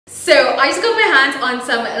So I just got my hands on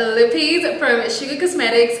some lippies from Sugar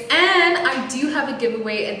Cosmetics, and I do have a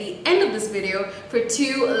giveaway at the end of this video for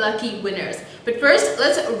 2 lucky winners. But first,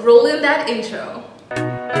 let's roll in that intro.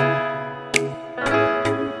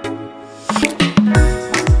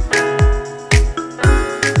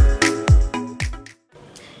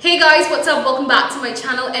 Hey guys, what's up? Welcome back to my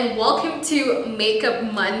channel and welcome to Makeup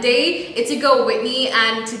Monday. It's your girl Whitney,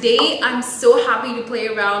 and today I'm so happy to play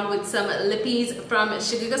around with some lippies from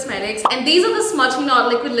Sugar Cosmetics. And these are the Smudge Me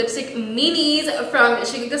Not Liquid Lipstick Minis from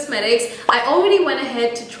Sugar Cosmetics. I already went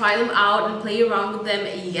ahead to try them out and play around with them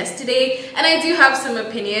yesterday, and I do have some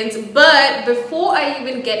opinions. But before I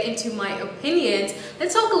even get into my opinions,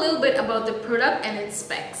 let's talk a little bit about the product and its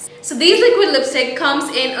specs. So these liquid lipstick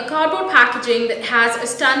comes in a cardboard packaging that has a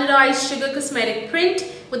standardized Sugar Cosmetic print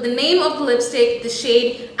with the name of the lipstick, the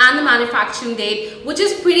shade, and the manufacturing date, which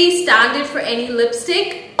is pretty standard for any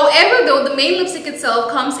lipstick. However though, the main lipstick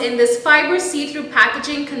itself comes in this fiber see-through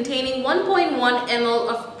packaging containing 1.1 ml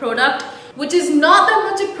of product, which is not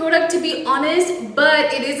that much of product to be honest,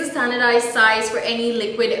 but it is a standardized size for any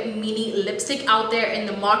liquid mini lipstick out there in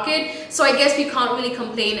the market. So I guess we can't really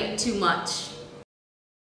complain too much.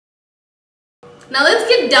 Now let's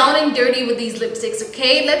get down and dirty with these lipsticks,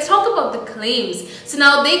 okay? Let's talk about the claims. So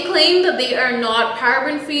now they claim that they are not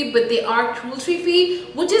paraben free, but they are cruelty free,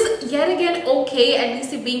 which is yet again okay. At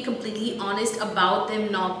least they're being completely honest about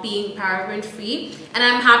them not being paraben free. And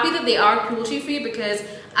I'm happy that they are cruelty free because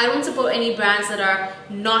I don't support any brands that are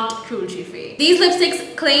not cruelty free. These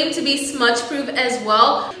lipsticks claim to be smudge proof as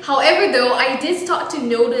well. However though, I did start to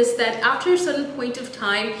notice that after a certain point of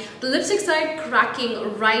time, the lipstick started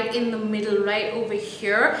cracking right in the middle, right over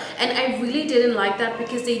here. And I really didn't like that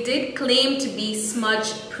because they did claim to be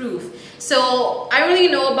smudge proof. So I don't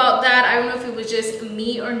really know about that. I don't know if it was just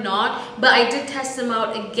me or not, but I did test them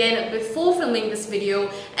out again before filming this video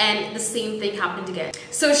and the same thing happened again.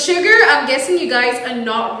 So Sugar, I'm guessing you guys are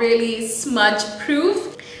not really smudge proof.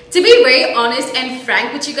 To be very honest and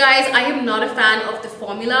frank with you guys, I am not a fan of the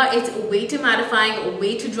formula. It's way too mattifying,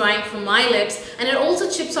 way too drying for my lips, and it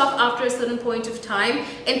also chips off after a certain point of time.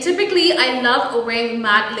 And typically I love wearing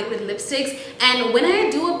matte liquid lipsticks, and when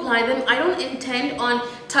I do apply them, I don't intend on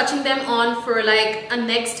touching them on for like a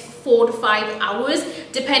next 4 to 5 hours,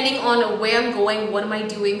 depending on where I'm going, what am I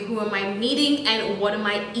doing, who am I meeting, and what am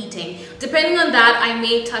I eating. Depending on that, I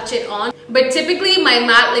may touch it on. But typically my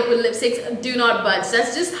matte liquid lipsticks do not budge.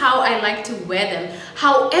 That's just how I like to wear them.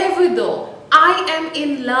 However though, I am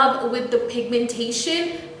in love with the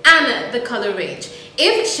pigmentation and the color range.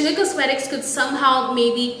 If Sugar Cosmetics could somehow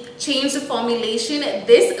maybe change the formulation,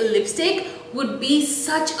 this lipstick would be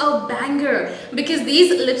such a banger, because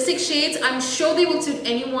these lipstick shades, I'm sure they will suit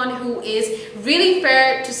anyone who is really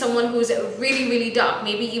fair to someone who's really dark,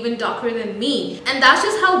 maybe even darker than me. And that's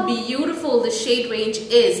just how beautiful the shade range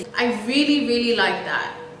is. I really like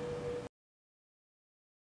that.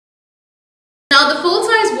 Now the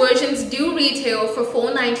full-size versions do retail for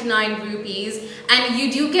 499 rupees, and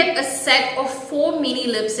you do get a set of 4 mini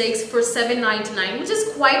lipsticks for 799, which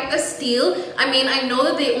is quite a steal. I mean, I know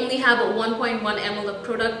that they only have a 1.1 ml of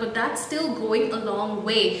product, but that's still going a long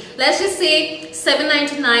way. Let's just say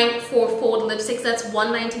 799 for 4 lipsticks, that's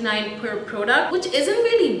 199 per product, which isn't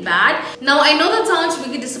really bad. Now I know that sounds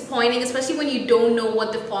really disappointing, especially when you don't know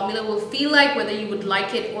what the formula will feel like, whether you would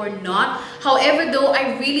like it or not. However though,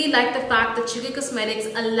 I really like the fact that Sugar Cosmetics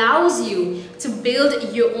allows you to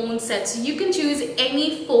build your own set. So you can choose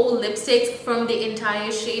any 4 lipsticks from the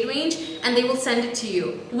entire shade range and they will send it to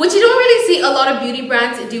you, which you don't really see a lot of beauty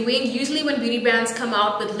brands doing. Usually when beauty brands come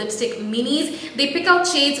out with lipstick minis, they pick out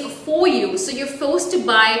shades for you, so you're forced to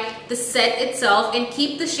buy the set itself and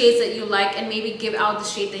keep the shades that you like and maybe give out the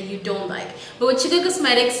shade that you don't like. But with Sugar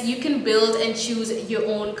Cosmetics, you can build and choose your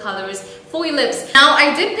own colors for your lips. Now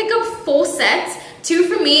I did pick up 4 sets, 2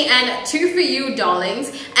 for me and 2 for you darlings,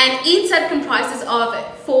 and each set comprises of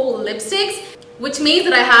 4 lipsticks, which means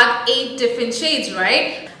that I have 8 different shades,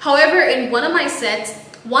 right? However, in one of my sets,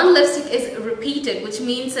 1 lipstick is repeated, which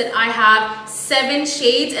means that I have 7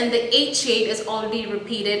 shades and the 8th shade is already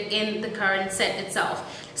repeated in the current set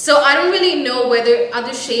itself. So I don't really know whether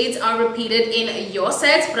other shades are repeated in your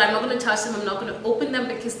sets, but I'm not going to touch them, I'm not going to open them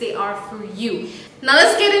because they are for you. Now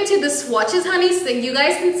let's get into the swatches, honey, so you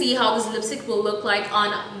guys can see how this lipstick will look like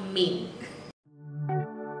on me.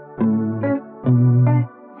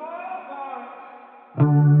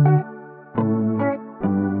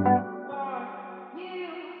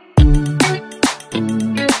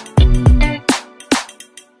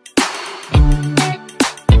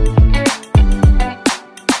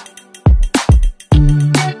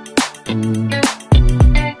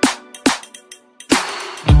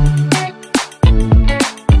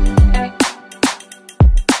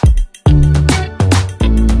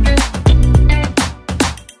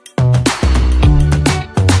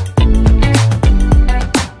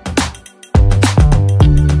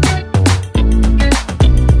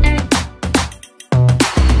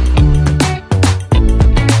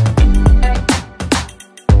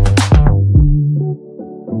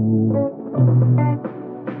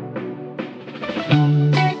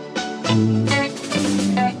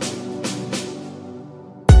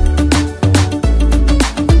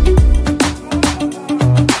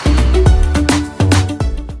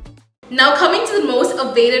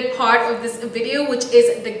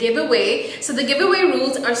 is the giveaway. So the giveaway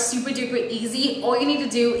rules are super duper easy. All you need to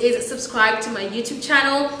do is subscribe to my YouTube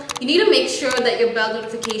channel. You need to make sure that your bell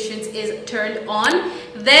notifications is turned on.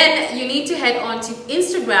 Then you need to head on to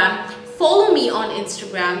Instagram. Follow me on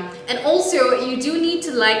Instagram, and also you do need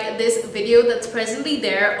to like this video that's presently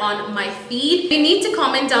there on my feed. You need to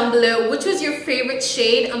comment down below which was your favorite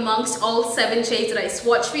shade amongst all 7 shades that I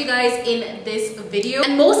swatched for you guys in this video.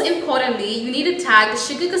 And most importantly, you need to tag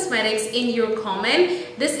Sugar Cosmetics in your comment.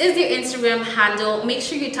 This is their Instagram handle. Make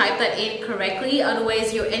sure you type that in correctly,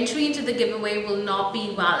 otherwise your entry into the giveaway will not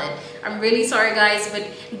be valid. I'm really sorry guys, but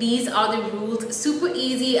these are the rules. Super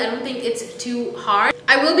easy. I don't think it's too hard.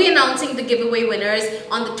 I will be announcing the giveaway winners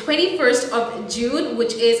on the 21st of June,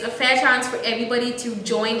 which is a fair chance for everybody to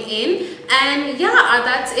join in. And yeah,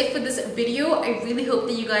 that's it for this video. I really hope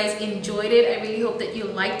that you guys enjoyed it. I really hope that you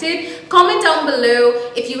liked it. Comment down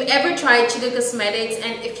below if you ever tried Sugar Cosmetics,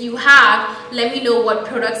 and if you have, let me know what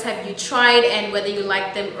products have you tried and whether you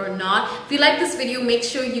like them or not. If you like this video, make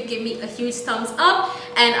sure you give me a huge thumbs up,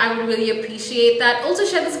 and I would really appreciate that. Also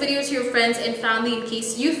share this video to your friends and family in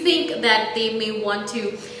case you think that they may want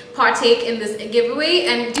to partake in this giveaway.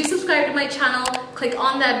 And do subscribe to my channel, click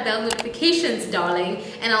on that bell notifications darling,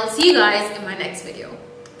 and I'll see you guys in my next video.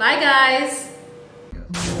 Bye guys.